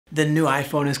The new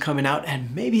iPhone is coming out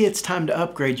and maybe it's time to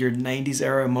upgrade your 90s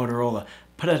era Motorola.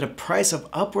 But at a price of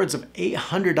upwards of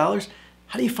 $800,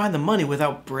 how do you find the money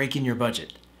without breaking your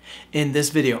budget? In this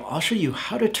video, I'll show you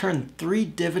how to turn 3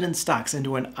 dividend stocks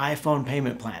into an iPhone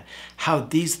payment plan, how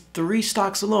these 3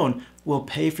 stocks alone will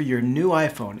pay for your new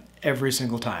iPhone every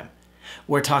single time.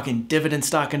 We're talking dividend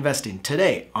stock investing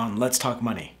today on Let's Talk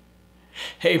Money.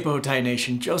 Hey Bowtie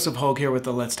Nation, Joseph Hogue here with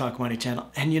the Let's Talk Money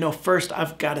channel. And first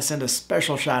I've got to send a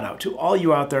special shout out to all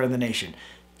you out there in the nation.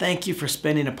 Thank you for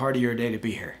spending a part of your day to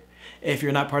be here. If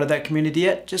you're not part of that community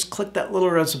yet, just click that little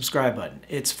red subscribe button.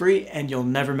 It's free and you'll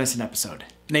never miss an episode.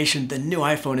 Nation, the new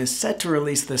iPhone is set to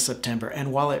release this September,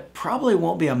 and while it probably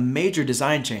won't be a major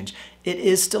design change, it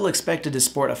is still expected to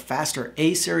sport a faster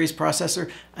A-series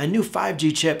processor, a new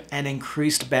 5G chip, and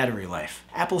increased battery life.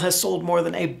 Apple has sold more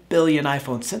than 1 billion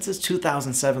iPhones since its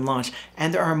 2007 launch,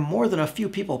 and there are more than a few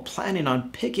people planning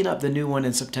on picking up the new one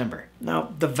in September.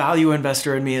 Now, the value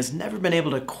investor in me has never been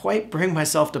able to quite bring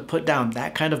myself to put down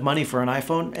that kind of money for an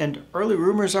iPhone, and early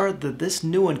rumors are that this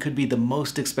new one could be the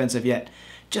most expensive yet.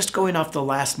 Just going off the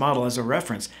last model as a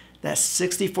reference, that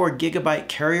 64GB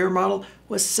carrier model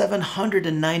was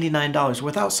 $799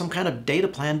 without some kind of data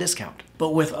plan discount.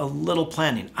 But with a little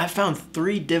planning, I found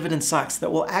 3 dividend stocks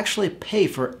that will actually pay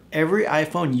for every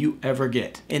iPhone you ever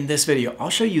get. In this video,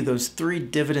 I'll show you those 3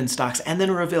 dividend stocks and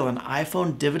then reveal an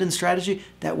iPhone dividend strategy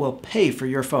that will pay for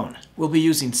your phone. We'll be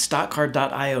using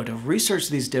stockcard.io to research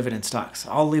these dividend stocks.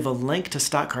 I'll leave a link to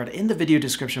StockCard in the video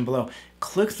description below.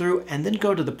 Click through and then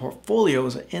go to the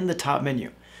portfolios in the top menu.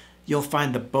 You'll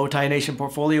find the Bowtie Nation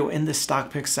portfolio in the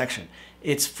stock picks section.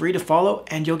 It's free to follow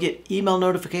and you'll get email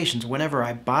notifications whenever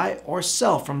I buy or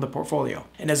sell from the portfolio.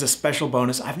 And as a special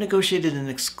bonus, I've negotiated an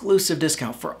exclusive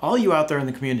discount for all you out there in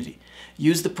the community.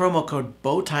 Use the promo code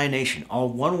BowtieNation, all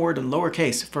one word and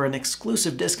lowercase, for an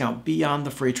exclusive discount beyond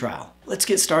the free trial. Let's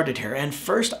get started here, and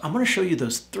first I'm going to show you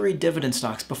those 3 dividend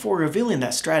stocks before revealing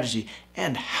that strategy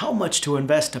and how much to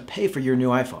invest to pay for your new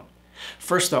iPhone.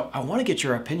 First though, I want to get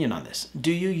your opinion on this.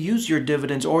 Do you use your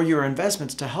dividends or your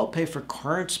investments to help pay for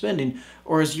current spending,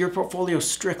 or is your portfolio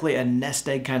strictly a nest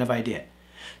egg kind of idea?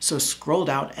 So scroll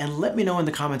down and let me know in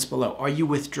the comments below. Are you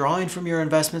withdrawing from your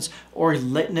investments or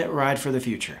letting it ride for the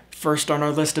future? First on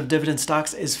our list of dividend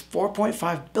stocks is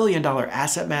 $4.5 billion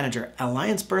asset manager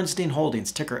AllianceBernstein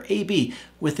Holdings, ticker AB,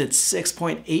 with its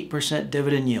 6.8%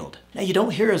 dividend yield. Now you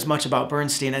don't hear as much about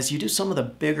Bernstein as you do some of the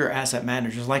bigger asset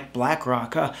managers like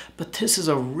BlackRock, but this is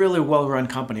a really well-run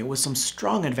company with some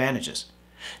strong advantages.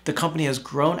 The company has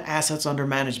grown assets under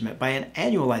management by an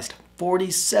annualized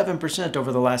 47%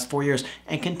 over the last 4 years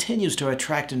and continues to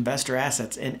attract investor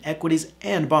assets in equities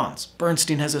and bonds.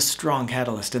 Bernstein has a strong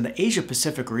catalyst in the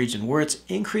Asia-Pacific region where it's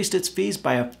increased its fees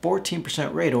by a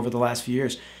 14% rate over the last few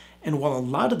years. And while a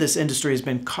lot of this industry has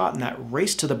been caught in that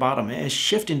race to the bottom and is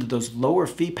shifting to those lower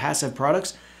fee passive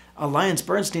products,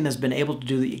 AllianceBernstein has been able to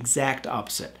do the exact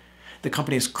opposite. The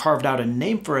company has carved out a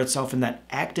name for itself in that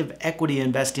active equity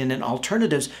investing in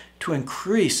alternatives to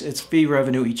increase its fee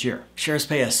revenue each year. Shares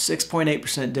pay a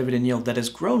 6.8% dividend yield that has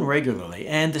grown regularly,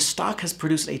 and the stock has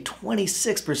produced a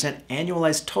 26%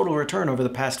 annualized total return over the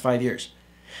past 5 years.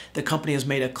 The company has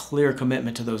made a clear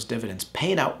commitment to those dividends,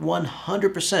 paying out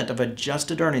 100% of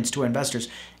adjusted earnings to investors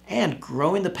and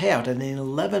growing the payout at an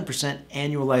 11%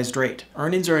 annualized rate.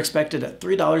 Earnings are expected at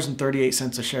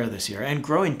 $3.38 a share this year and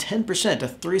growing 10% to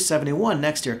 $3.71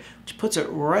 next year, which puts it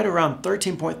right around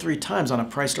 13.3 times on a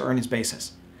price to earnings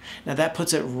basis. Now that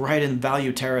puts it right in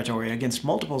value territory against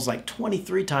multiples like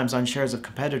 23 times on shares of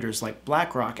competitors like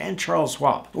BlackRock and Charles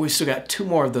Schwab. But we've still got 2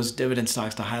 more of those dividend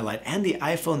stocks to highlight and the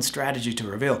iPhone strategy to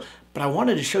reveal. But I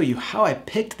wanted to show you how I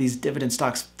picked these dividend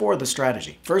stocks for the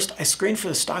strategy. First, I screened for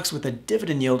the stocks with a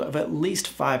dividend yield of at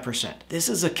least 5%. This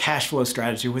is a cash flow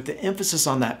strategy with the emphasis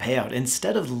on that payout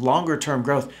instead of longer term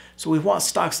growth, so we want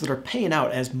stocks that are paying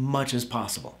out as much as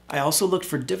possible. I also looked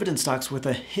for dividend stocks with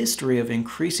a history of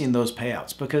increasing those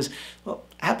payouts because, well,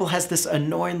 Apple has this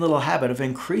annoying little habit of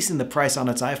increasing the price on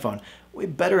its iPhone. We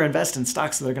better invest in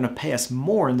stocks that are going to pay us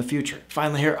more in the future.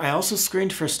 Finally here, I also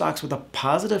screened for stocks with a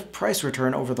positive price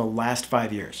return over the last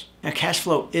 5 years. Now cash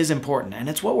flow is important and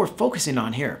it's what we're focusing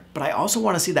on here, but I also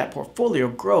want to see that portfolio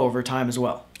grow over time as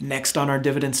well. Next on our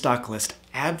dividend stock list,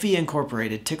 AbbVie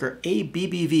Incorporated, ticker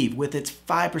ABBV, with its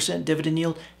 5% dividend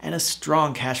yield and a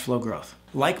strong cash flow growth.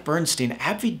 Like Bernstein,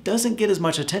 AbbVie doesn't get as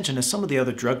much attention as some of the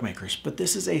other drug makers, but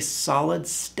this is a solid,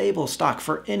 stable stock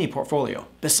for any portfolio.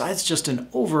 Besides just an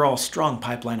overall strong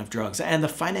pipeline of drugs and the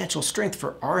financial strength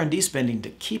for R&D spending to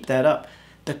keep that up,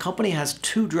 the company has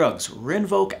 2 drugs,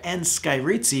 Rinvoq and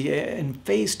Skyrizi, in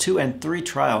phase 2 and 3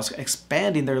 trials,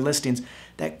 expanding their listings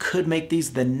that could make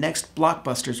these the next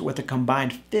blockbusters with a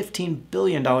combined $15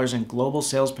 billion in global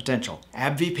sales potential.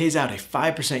 AbbVie pays out a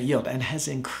 5% yield and has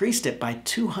increased it by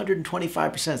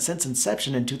 225% since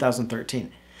inception in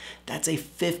 2013. That's a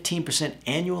 15%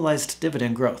 annualized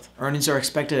dividend growth. Earnings are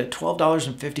expected at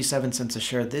 $12.57 a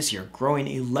share this year, growing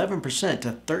 11%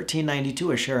 to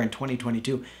 $13.92 a share in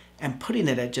 2022, and putting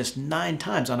it at just 9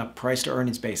 times on a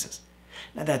price-to-earnings basis.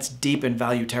 Now that's deep in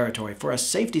value territory for a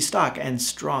safety stock and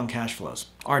strong cash flows.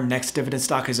 Our next dividend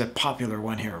stock is a popular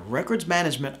one here, Records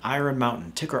Management Iron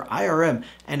Mountain, ticker IRM,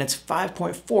 and its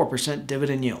 5.4%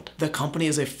 dividend yield. The company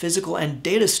is a physical and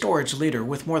data storage leader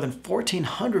with more than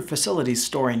 1,400 facilities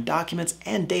storing documents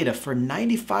and data for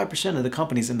 95% of the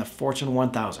companies in the Fortune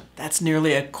 1000. That's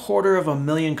nearly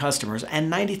 250,000 customers and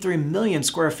 93 million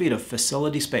square feet of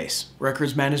facility space.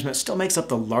 Records Management still makes up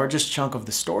the largest chunk of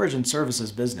the storage and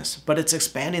services business, but it's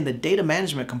expanding the data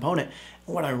management component.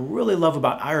 What I really love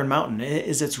about Iron Mountain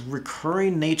is its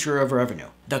recurring nature of revenue.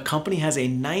 The company has a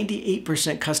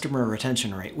 98% customer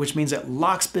retention rate, which means it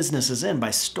locks businesses in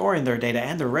by storing their data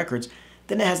and their records.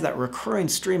 Then it has that recurring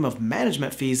stream of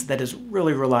management fees that is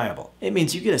really reliable. It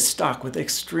means you get a stock with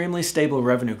extremely stable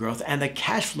revenue growth and the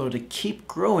cash flow to keep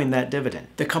growing that dividend.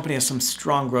 The company has some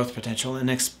strong growth potential in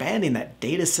expanding that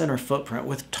data center footprint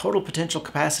with total potential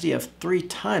capacity of 3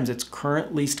 times its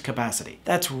current leased capacity.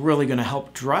 That's really going to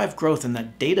help drive growth in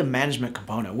that data management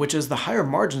component, which is the higher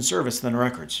margin service than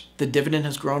records. The dividend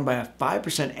has grown by a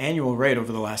 5% annual rate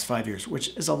over the last 5 years, which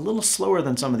is a little slower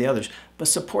than some of the others, but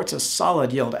supports a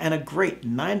solid yield and a great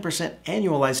 9%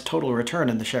 annualized total return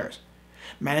in the shares.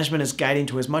 Management is guiding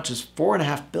to as much as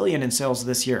 $4.5 billion in sales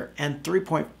this year and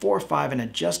 $3.45 in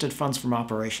adjusted funds from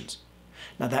operations.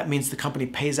 Now that means the company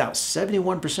pays out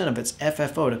 71% of its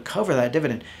FFO to cover that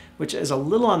dividend, which is a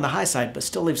little on the high side, but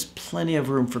still leaves plenty of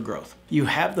room for growth. You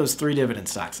have those 3 dividend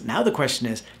stocks. Now the question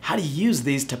is, how do you use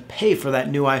these to pay for that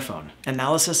new iPhone?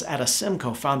 Analysis at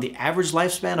Asimco found the average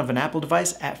lifespan of an Apple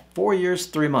device at 4 years,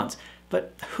 3 months.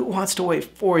 But who wants to wait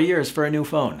 4 years for a new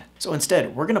phone? So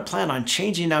instead, we're going to plan on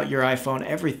changing out your iPhone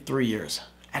every 3 years.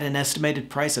 At an estimated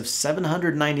price of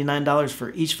 $799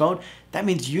 for each phone, that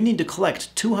means you need to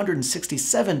collect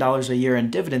 $267 a year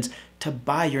in dividends to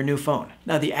buy your new phone.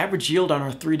 Now, the average yield on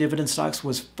our 3 dividend stocks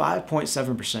was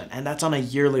 5.7%, and that's on a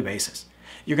yearly basis.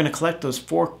 You're going to collect those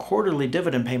 4 quarterly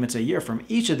dividend payments a year from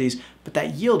each of these, but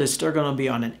that yield is still going to be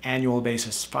on an annual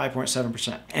basis,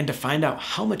 5.7%. And to find out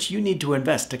how much you need to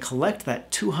invest to collect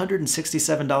that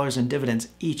 $267 in dividends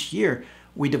each year,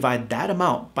 we divide that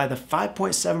amount by the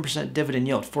 5.7% dividend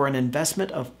yield for an investment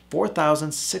of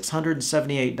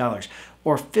 $4,678,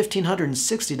 or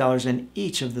 $1,560 in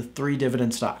each of the 3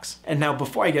 dividend stocks. And now,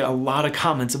 before I get a lot of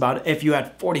comments about if you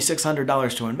had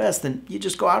 $4,600 to invest, then you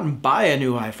just go out and buy a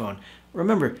new iPhone.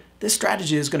 Remember, this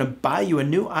strategy is going to buy you a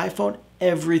new iPhone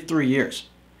every 3 years.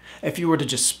 If you were to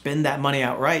just spend that money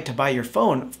outright to buy your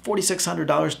phone,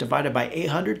 $4,600 divided by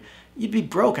 800, you'd be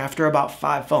broke after about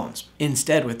 5 phones.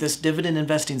 Instead, with this dividend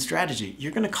investing strategy,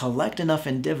 you're going to collect enough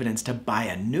in dividends to buy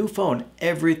a new phone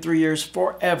every 3 years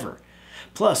forever.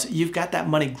 Plus, you've got that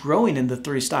money growing in the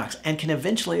 3 stocks and can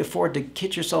eventually afford to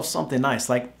get yourself something nice,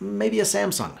 like maybe a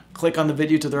Samsung. Click on the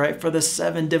video to the right for the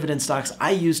 7 dividend stocks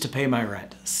I use to pay my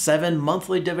rent. 7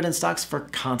 monthly dividend stocks for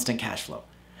constant cash flow.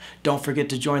 Don't forget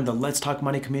to join the Let's Talk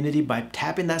Money community by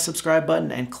tapping that subscribe button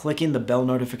and clicking the bell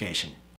notification.